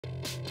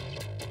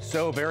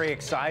So very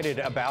excited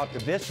about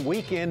this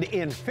weekend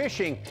in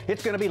fishing.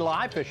 It's going to be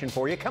live fishing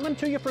for you, coming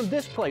to you from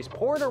this place,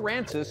 Port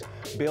Aransas,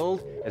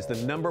 billed as the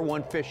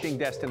 #1 fishing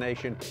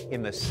destination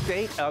in the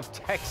state of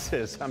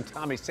Texas. I'm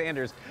Tommy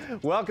Sanders.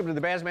 Welcome to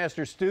the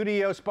Bassmaster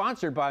Studio,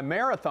 sponsored by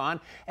Marathon.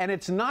 And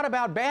it's not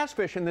about bass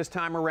fishing this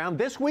time around.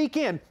 This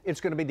weekend,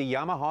 it's going to be the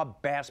Yamaha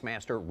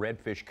Bassmaster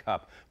RedFish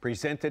Cup,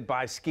 presented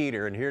by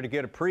Skeeter. And here to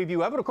get a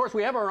preview of it, of course,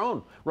 we have our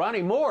own Ronnie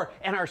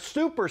and our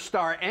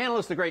superstar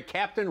analyst, the great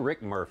Captain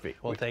Rick Murphy.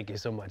 Well, thank you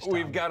so much, Tom.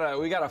 We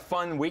got a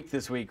fun week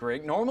this week,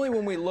 Rick. Normally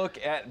when we look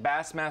at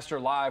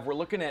Bassmaster Live, we're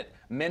looking at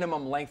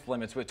minimum length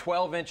limits with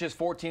 12 inches,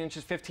 14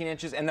 inches, 15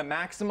 inches, and the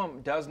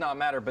maximum does not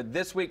matter. But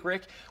this week,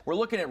 Rick, we're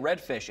looking at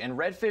redfish. And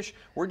redfish,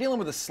 we're dealing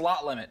with a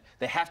slot limit.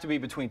 They have to be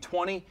between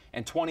 20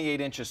 and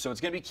 28 inches. So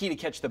it's going to be key to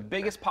catch the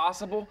biggest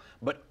possible,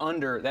 but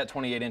under that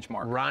 28-inch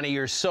mark. Ronnie,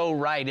 you're so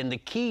right. And the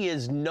key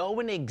is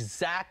knowing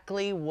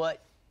exactly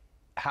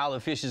how the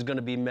fish is going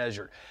to be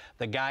measured.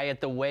 The guy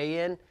at the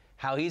weigh-in,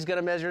 how he's going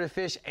to measure the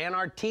fish, and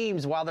our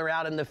teams while they're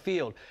out in the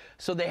field.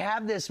 So they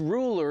have this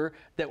ruler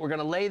that we're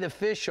going to lay the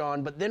fish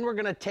on, but then we're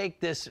going to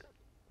take this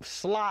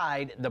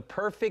slide, the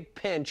perfect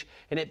pinch,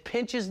 and it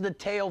pinches the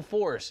tail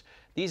for us.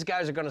 These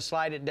guys are going to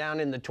slide it down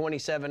in the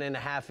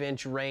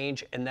 27.5-inch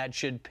range, and that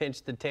should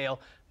pinch the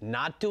tail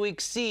not to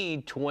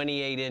exceed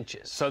 28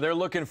 inches. So they're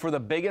looking for the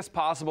biggest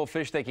possible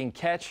fish they can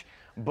catch,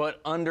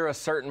 but under a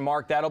certain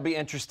mark. That'll be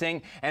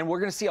interesting. And we're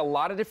going to see a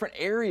lot of different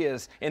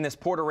areas in this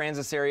Port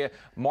Aransas area,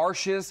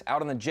 marshes,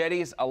 out on the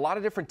jetties, a lot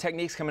of different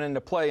techniques coming into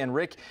play. And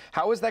Rick,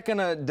 how is that going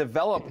to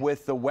develop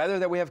with the weather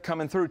that we have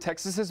coming through?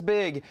 Texas is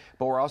big,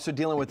 but we're also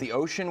dealing with the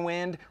ocean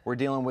wind. We're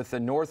dealing with the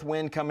north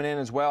wind coming in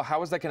as well.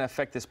 How is that going to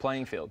affect this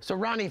playing field? So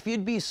Ronnie, if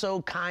you'd be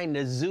so kind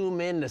to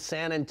zoom in to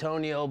San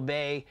Antonio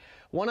Bay,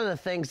 one of the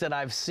things that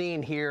I've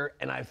seen here,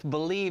 and I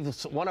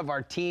believe one of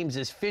our teams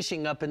is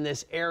fishing up in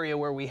this area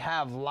where we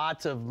have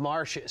lots of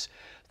marshes.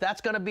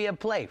 That's going to be a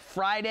play.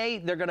 Friday,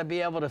 they're going to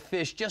be able to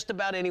fish just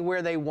about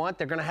anywhere they want.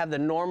 They're going to have the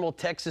normal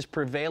Texas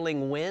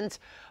prevailing winds.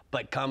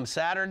 But come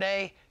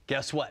Saturday,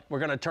 guess what? We're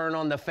going to turn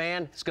on the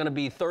fan. It's going to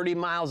be 30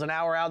 miles an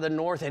hour out of the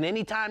north. And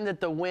anytime that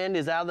the wind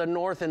is out of the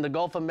north in the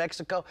Gulf of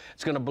Mexico,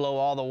 it's going to blow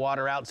all the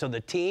water out. So the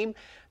team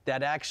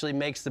that actually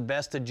makes the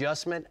best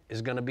adjustment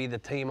is going to be the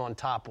team on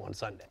top on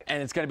Sunday.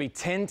 And it's going to be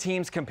 10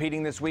 teams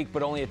competing this week,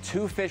 but only a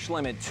 2-fish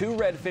limit, 2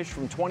 redfish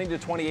from 20 to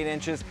 28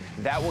 inches.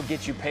 That will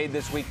get you paid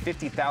this week,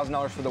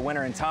 $50,000 for the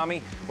winner. And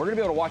Tommy, we're going to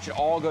be able to watch it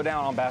all go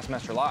down on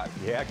Bassmaster Live.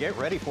 Yeah, get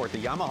ready for it. The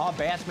Yamaha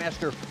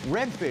Bassmaster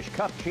RedFish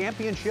Cup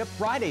Championship,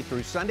 Friday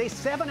through Sunday,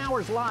 7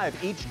 hours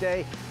live each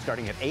day,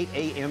 starting at 8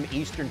 a.m.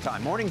 Eastern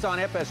Time. Mornings on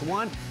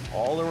FS1,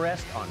 all the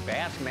rest on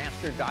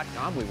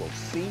Bassmaster.com. We will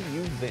see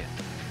you then.